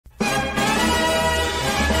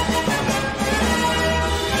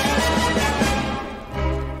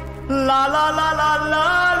la la la la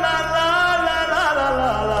la la la la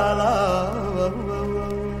la la la.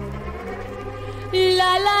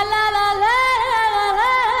 La la la la la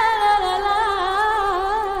la la la.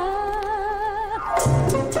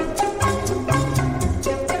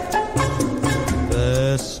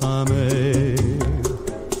 Besame,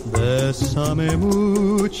 besame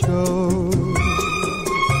mucho.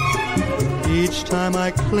 Each time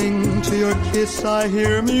I cling to your kiss, I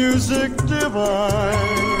hear music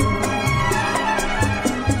divine.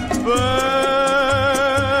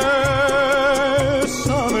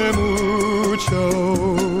 Besame mucho.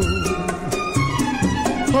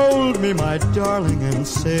 Hold me, my darling, and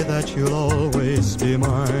say that you'll always be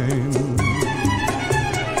mine.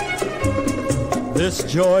 This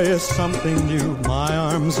joy is something new, my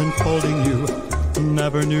arms enfolding you.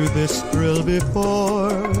 Never knew this thrill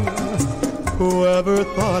before. Whoever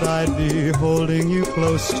thought I'd be holding you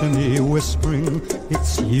close to me, whispering,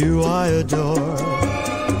 it's you I adore.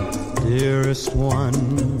 Dearest one,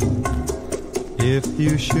 if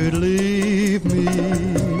you should leave me,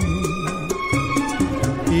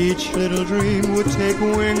 each little dream would take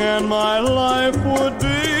wing and my life would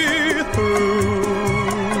be through.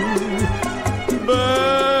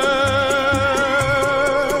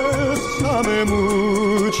 Besame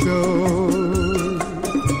mucho.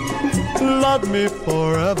 Love me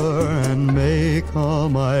forever and make all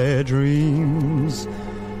my dreams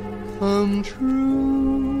come true.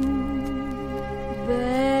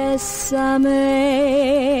 Besame,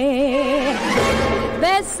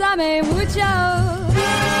 besame mucho,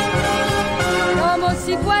 como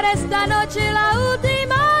si fuera esta noche la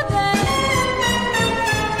última vez.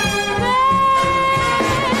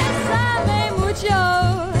 Besame mucho,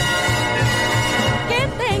 que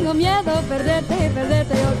tengo miedo perderte,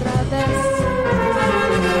 perderte otra vez.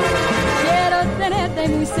 Quiero tenerte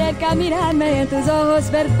muy cerca, mirarme en tus ojos,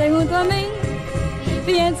 verte junto a mí.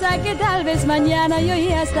 Piensa que tal vez mañana yo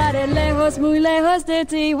ya estaré lejos, muy lejos de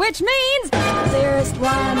ti. Which means, dearest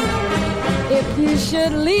one, if you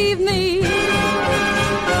should leave me,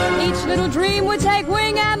 each little dream would take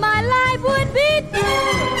wing and my life would be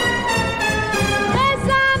through.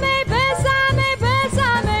 Besame, besame,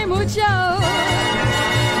 besame mucho.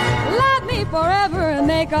 Love me forever and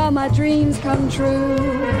make all my dreams come true.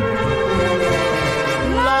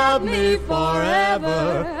 Love me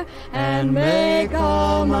forever and make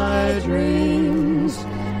all my dreams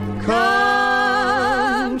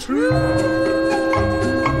come true.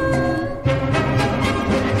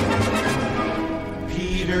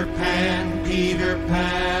 Peter Pan, Peter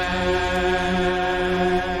Pan,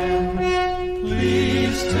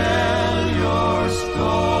 please tell your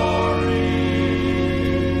story.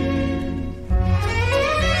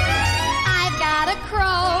 I've got a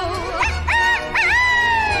crow.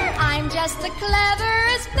 I'm just the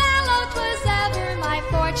cleverest fellow 'twas ever my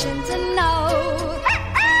fortune to know.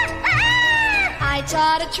 I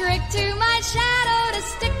taught a trick to my shadow to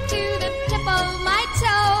stick to the tip of my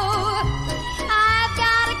toe. I've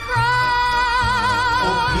got a crow.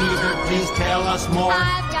 Oh, Peter, please tell us more.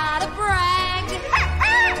 I've got a brag.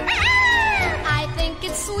 I think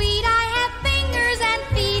it's sweet. I have fingers and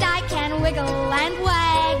feet. I can wiggle and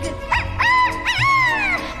wag.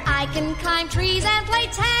 I can climb trees and play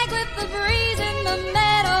tag with the breeze in the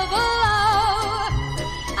meadow below.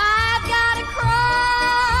 I've got a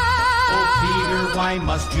crow. Oh, Peter, why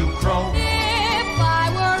must you crow? If I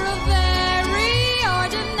were a very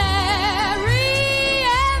ordinary,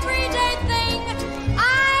 everyday thing,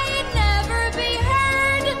 I'd never be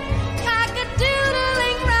heard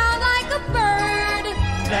cock-a-doodling round like a bird.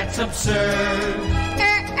 That's absurd.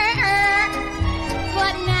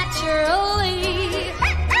 But naturally,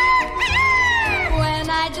 when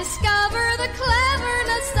I discover the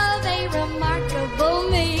cleverness of a remarkable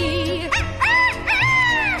me,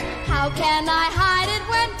 how can I hide it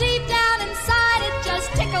when deep down inside it just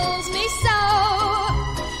tickles me so?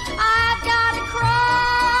 I've got a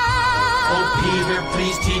crow. Oh, Peter,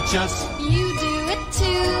 please teach us. You do it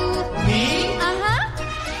too. Me? Uh-huh.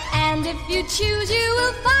 And if you choose, you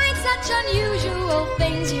will find such unusual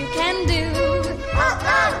things you can do.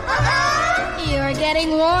 You're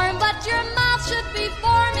getting warm, but your mouth should be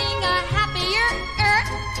forming a happier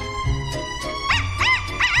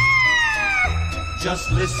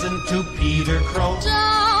Just listen to Peter Crow.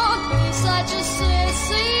 Don't be such a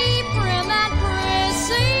sissy, prim and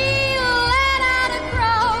prissy. Let out a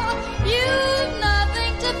crow. You've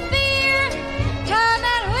nothing to fear. Come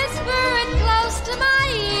and whisper it close to my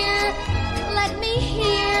ear. Let me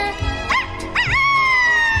hear.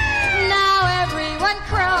 Now everyone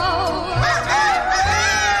crow.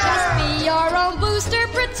 Just be your own booster.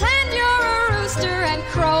 Pretend you're a rooster and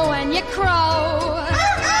crow when you crow.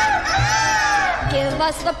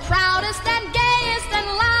 was the proudest and gayest and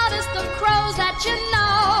loudest of crows that you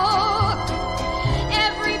know.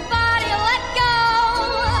 Everybody let go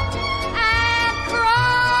and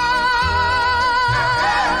crow.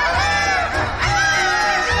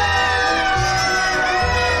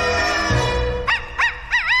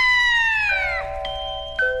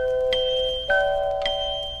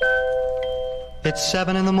 It's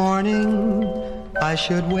 7 in the morning, I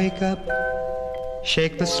should wake up,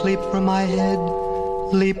 shake the sleep from my head,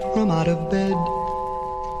 leap from out of bed,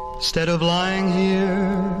 instead of lying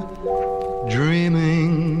here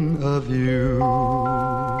dreaming of you.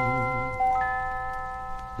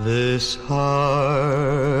 This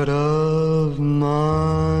heart of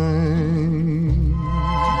mine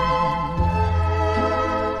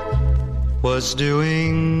was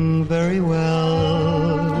doing very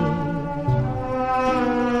well.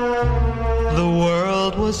 The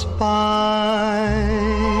world was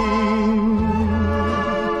fine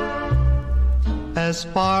as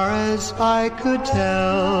far as I could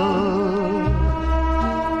tell.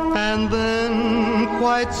 And then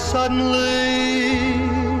quite suddenly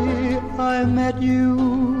I met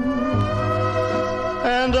you,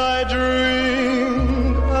 and I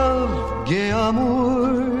dreamed of gay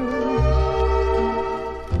amour.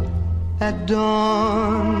 At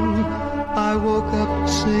dawn I woke up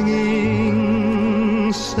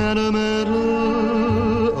singing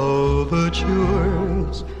sentimental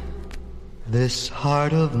overtures. This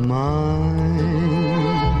heart of mine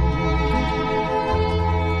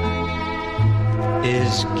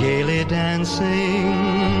is gaily dancing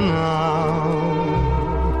now.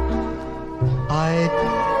 I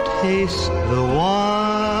taste the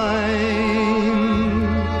wine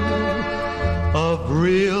of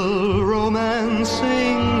real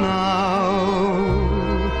romancing now.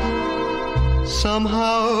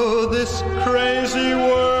 Somehow this crazy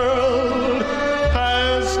world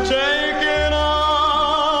has taken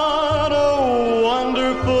on a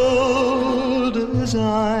wonderful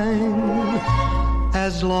design.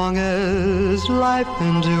 As long as life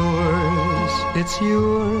endures, it's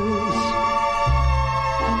yours.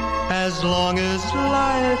 As long as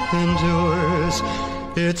life endures,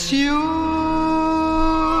 it's yours.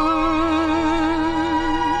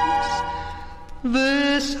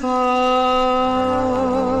 This heart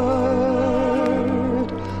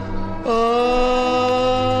of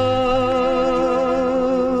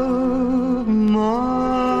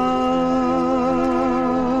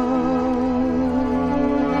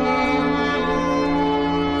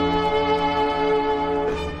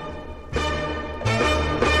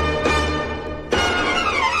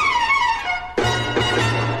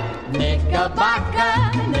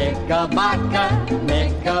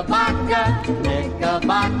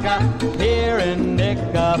Knickerbocker, here in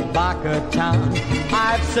Knickerbocker town.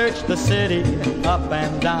 I've searched the city up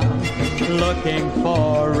and down, looking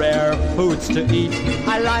for rare foods to eat.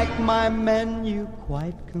 I like my menu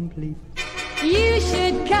quite complete. You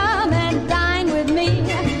should come and dine with me.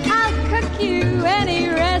 I'll cook you any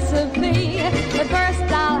recipe. But first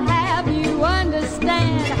I'll have you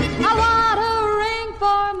understand, I want a ring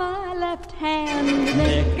for my left hand.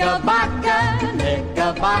 Knickerbocker,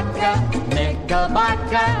 Knickerbocker,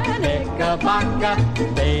 Knickerbocker, Knickerbocker,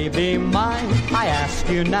 baby mine, I ask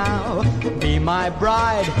you now, be my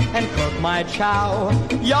bride and cook my chow.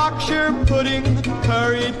 Yorkshire pudding,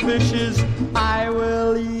 curried fishes, I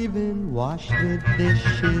will even wash the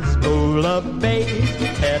dishes. Ola Bay,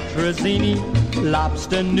 tetrazzini,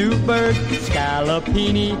 lobster Newburgh,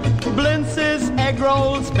 scallopini, blintzes, egg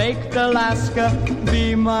rolls, baked Alaska,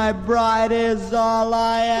 be my bride is all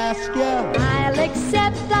I ask you. I'll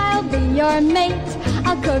accept, I'll be your mate.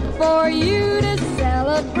 I'll cook for you to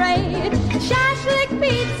celebrate. Shashlik,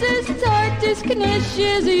 pizzas, tortas,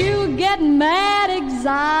 knishes, you get mad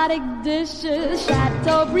exotic dishes.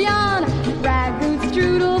 Chateaubriand, ragu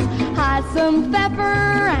strudels, hot some pepper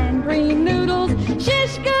and green noodles.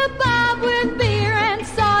 Shish kebab with beer and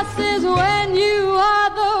sauces when you are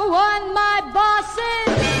the one my boss is.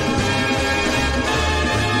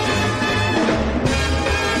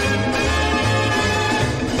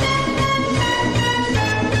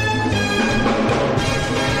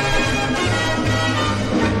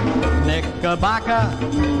 Knickerbocker,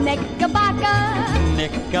 Knickerbocker,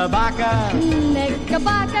 Knickerbocker,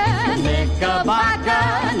 Knickerbocker, Knickerbocker,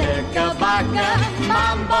 Knickerbocker,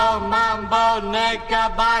 Mambo, Mambo,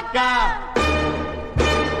 Knickerbocker.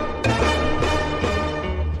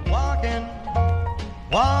 Walking,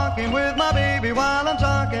 walking with my baby while I'm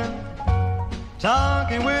talking,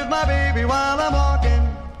 talking with my baby while I'm walking.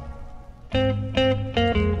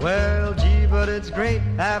 Well, Jeeva, but it's great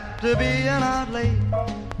after being out late,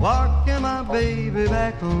 walking my baby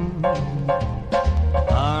back home.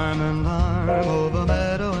 Arm in arm over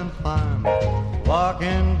meadow and farm,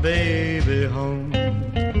 walking baby home.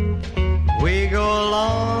 We go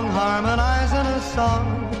along harmonizing a song,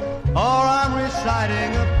 or I'm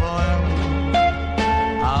reciting a poem.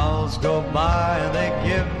 Owls go by and they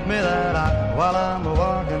give me that eye while I'm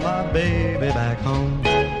walking my baby back home.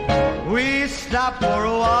 We stop for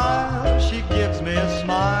a while, she gives me a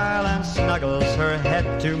smile and snuggles her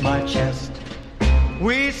head to my chest.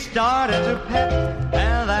 We started to pet,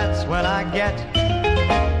 and that's when I get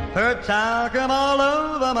her talcum all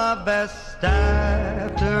over my vest.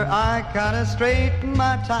 After I kinda straighten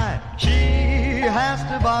my tie, she has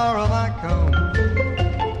to borrow my comb.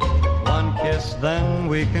 One kiss, then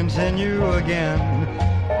we continue again,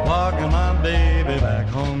 walking my baby back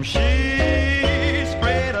home. She's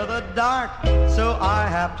afraid of the dark, so I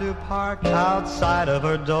have to park outside of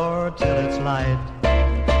her door till it's light.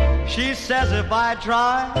 She says if I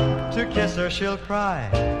try to kiss her, she'll cry.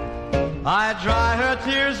 I dry her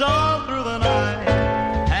tears all through the night,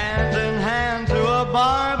 hand in hand to a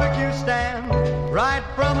barbecue stand. Right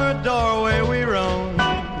from her doorway we roam.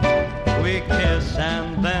 We kiss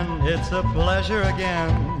and then it's a pleasure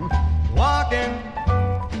again, walking,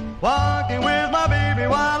 walking with my baby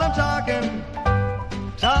while I'm talking,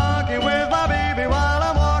 talking with my baby while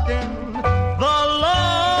I'm walking the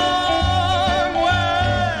long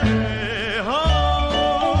way home.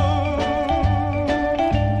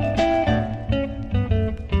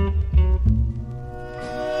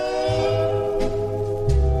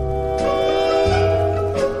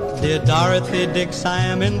 Dear Dorothy Dix, I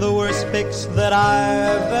am in the worst fix that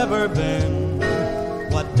I've ever been.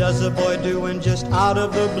 What does a boy do when just out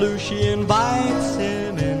of the blue she invites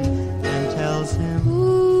him in and tells him,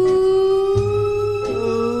 Ooh,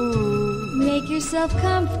 make yourself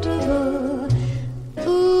comfortable.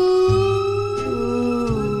 Ooh,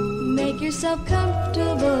 make yourself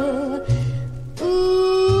comfortable.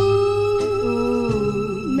 Ooh,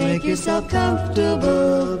 make yourself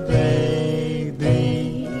comfortable,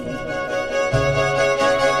 baby.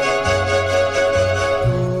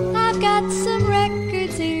 I've got some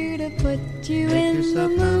records here to put you in the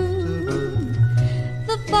mood.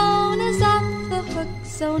 The phone is off the hook,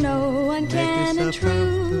 so no one can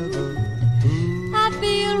intrude. I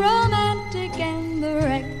feel romantic and the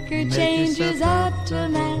record changes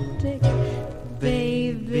automatic,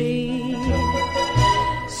 baby.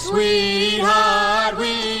 Sweetheart,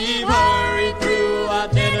 we've hurried through our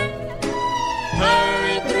dinner,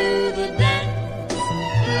 hurried through the dance,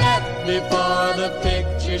 left before the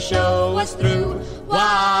picture show was through.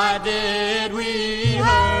 Why did we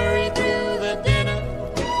hurry through the dinner,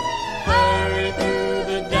 hurry through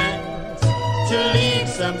the dance, to leave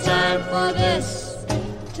some time for this,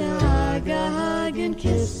 to hug a hug and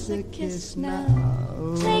kiss a kiss now.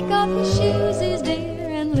 Take off your shoes, dear,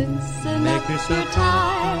 and loosen up your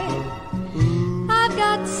tie. I've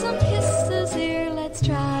got some kisses here, let's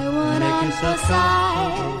try one on both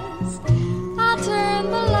sides. I'll turn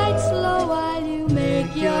the lights low while you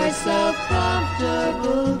make yourself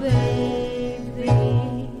comfortable, baby.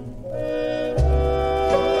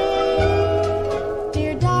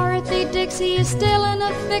 Dear Dorothy Dixie is still in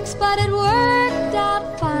a fix, but it worked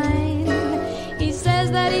out fine. He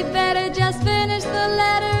says that he better just finish the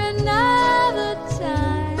letter another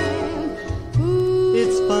time. Ooh,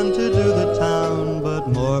 it's fun to do the town, but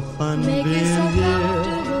more fun being here.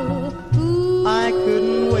 Ooh, I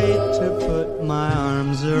couldn't wait to put my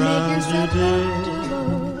arms around you, dear.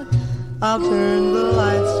 I'll turn the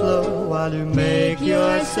lights low while you make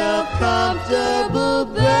yourself comfortable,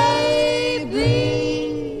 baby.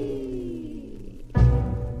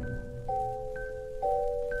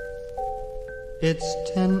 It's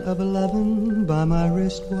 10 of 11 by my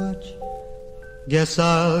wristwatch. Guess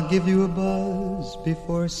I'll give you a buzz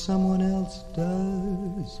before someone else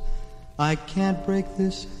does. I can't break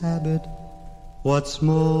this habit. What's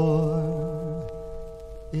more,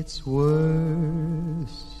 it's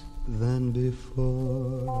worse than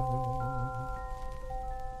before.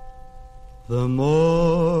 The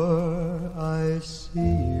more I see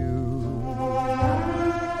you,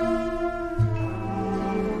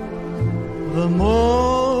 the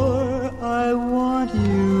more I want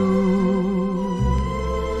you.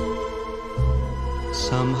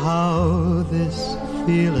 Somehow this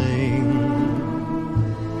feeling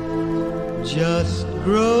just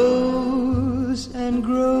grows and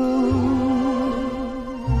grows.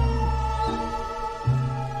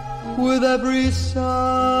 With every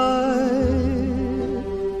sigh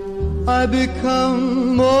I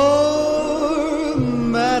become more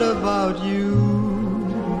mad about you.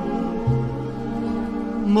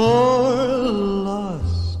 more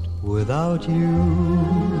lost without you.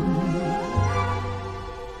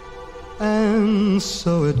 And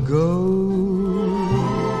so it goes.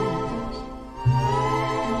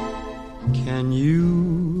 Can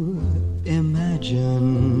you imagine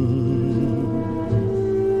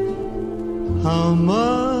how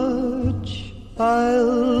much I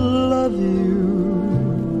love you?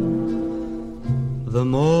 The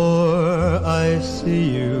more I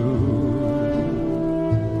see you,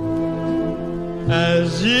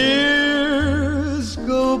 as years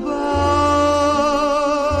go by,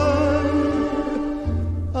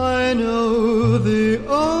 I know the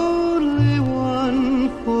only one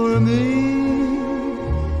for me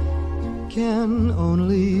can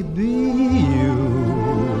only be you.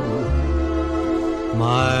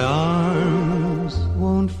 My arms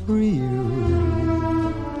won't free you.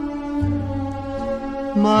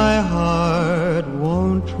 My heart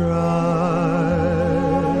won't try.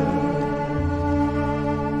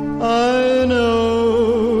 I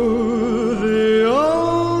know the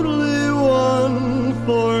only one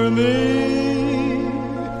for me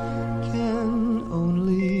can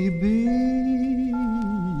only be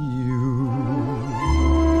you.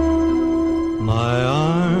 My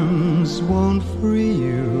arms won't free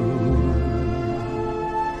you.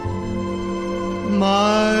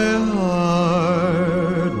 My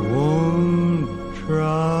heart won't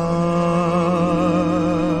try.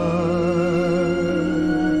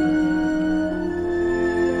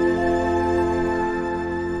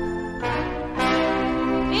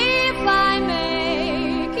 If I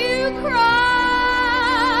make you cry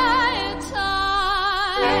at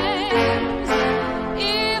times,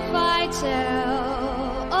 if I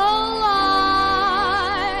tell a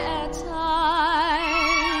lie at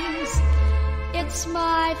times, it's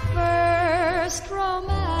my first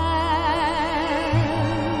romance.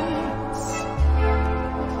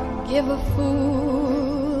 Give a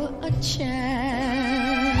fool a chance.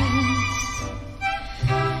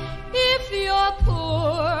 If your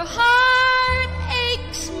poor heart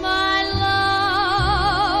aches, my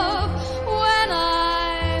love, when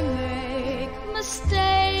I make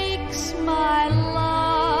mistakes, my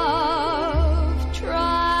love,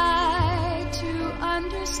 try to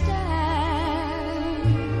understand.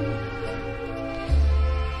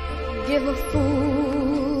 Give a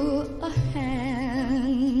fool a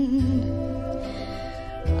hand.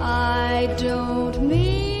 I don't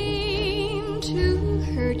mean to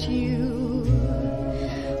hurt you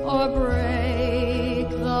or break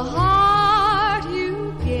the heart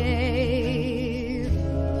you gave.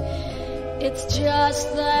 It's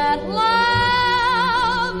just that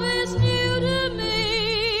love is new to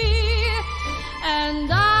me, and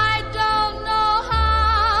I don't know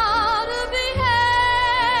how to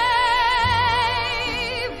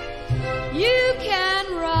behave. You can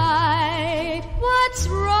write what's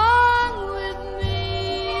wrong with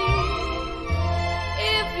me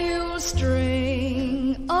if you'll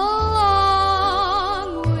string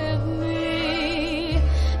along with me.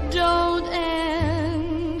 Don't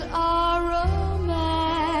end our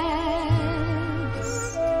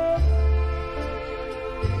romance.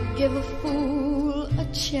 Give a fool a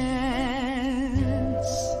chance.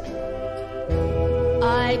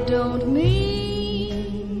 I don't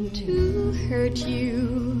mean to hurt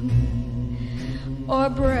you or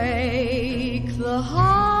break the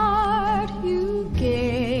heart you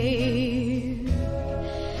gave.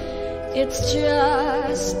 It's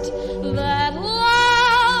just that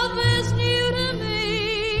love is new to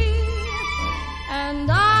me, and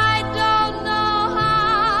I don't know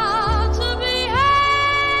how to behave.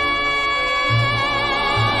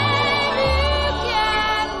 You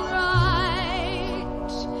can write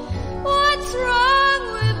what's wrong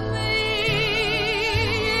with me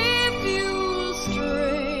if you'll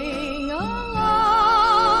string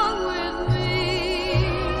along with me.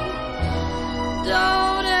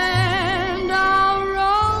 Don't end our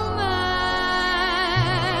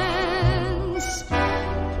romance.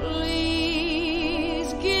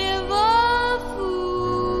 Please give a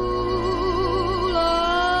fool a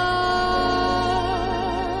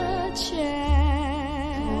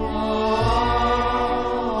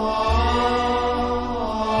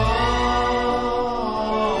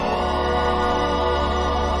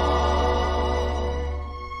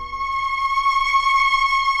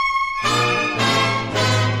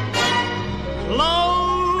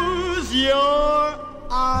Close your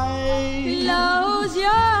eyes. Close your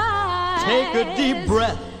eyes. Take a deep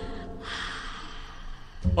breath.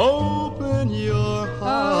 Open your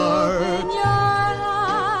heart. Open your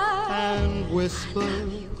heart. And whisper,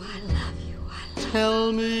 I love you.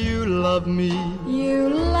 tell me you love me. You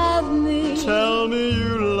love me. Tell me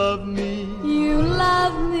you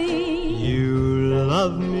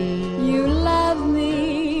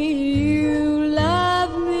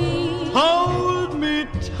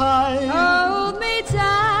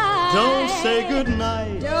say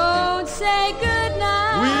goodnight. Don't say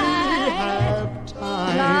goodnight. We have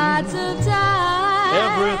time. Lots of time.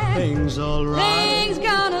 Everything's alright. Things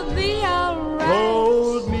gonna be alright.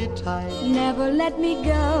 Hold me tight. Never let me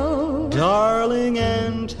go. Darling,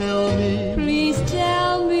 and tell me. Please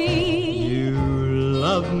tell me. You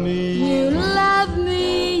love me. You love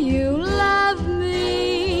me. You love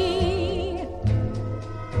me.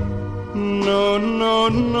 No, no,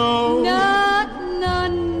 no. No, no,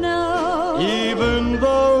 no. Even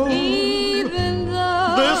though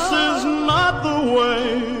this is not the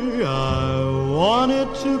way I want it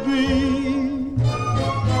to be.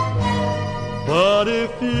 But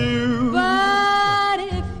if you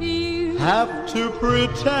have to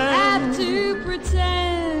pretend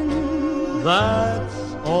that's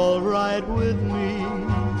all right with me,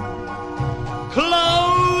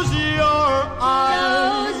 close your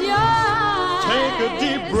eyes. Take a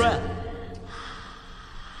deep breath.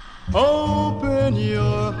 Open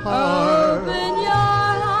your heart.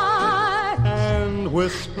 And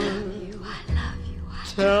whisper.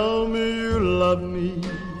 Tell me you love me.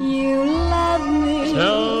 You love me.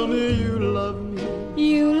 Tell me you love me.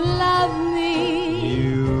 You love me.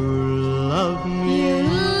 You love me. You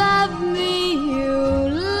love me. You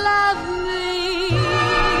love me.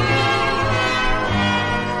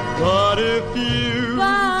 But if you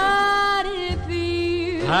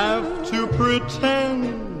have to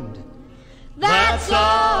pretend that's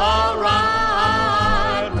all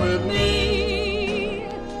right with me,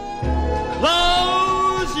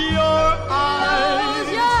 close your eyes.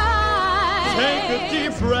 Take a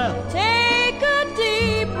deep breath.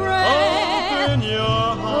 Open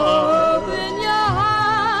your heart.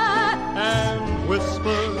 And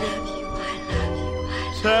whisper.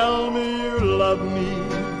 Tell me you love me.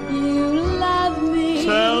 You love me.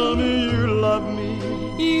 Tell me you love me.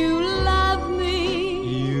 You love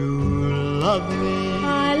me. You love me.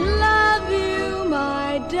 I love you,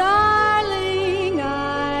 my darling.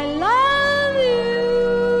 I love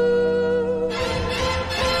you.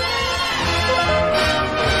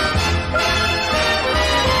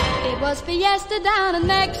 It was fiesta down in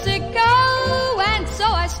Mexico, and so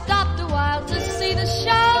I stopped a while to see the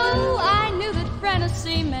show. I knew that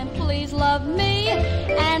Frenesi meant please love me,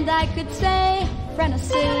 and I could say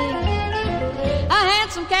Frenesi. A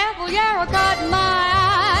handsome cavalier caught my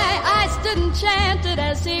eye. I stood enchanted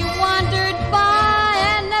as he wandered by,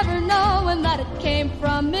 and never knowing that it came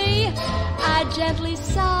from me, I gently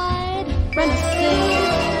sighed,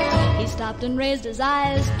 Frenesi. He stopped and raised his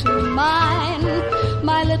eyes to mine.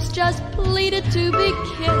 My lips just pleaded to be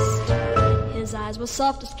kissed. His eyes were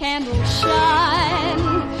soft as candle shine.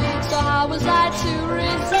 So how was I to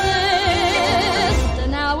resist?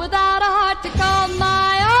 And now without a heart to call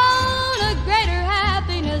my own, a greater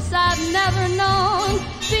happiness I've never known,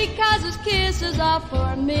 because his kisses are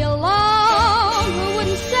for me alone. Who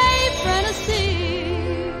wouldn't say Frenesi?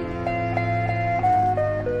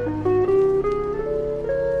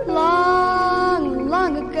 Long,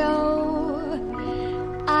 long ago,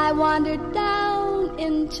 I wandered down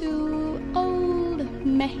into old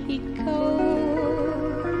Mexico.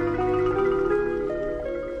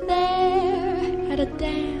 There at a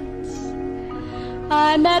dance,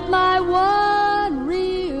 I met my one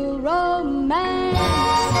real romance.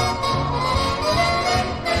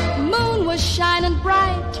 Moon was shining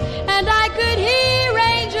bright, and I could hear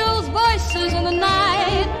angels' voices in the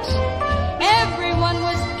night. Everyone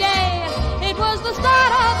was gay, it was the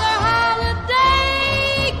start of their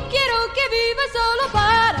holiday. Quiero que viva solo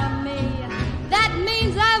para mí. That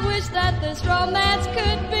means I wish that this romance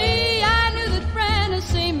could be. I knew that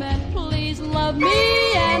Frenesi meant please love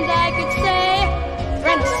me, and I could say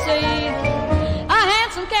Frenesi. A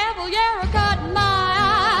handsome cavalier caught my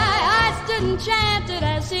eye. I stood enchanted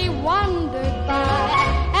as he wandered by,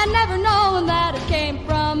 and never knowing that it came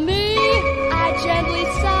from me, I gently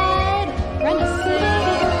sighed, Frenesi.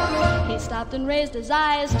 He stopped and raised his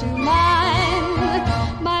eyes to mine.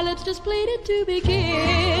 My lips just pleaded to be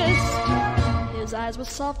kissed. His eyes were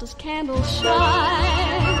soft as candle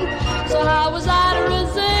shine. So how was I to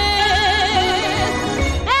resist?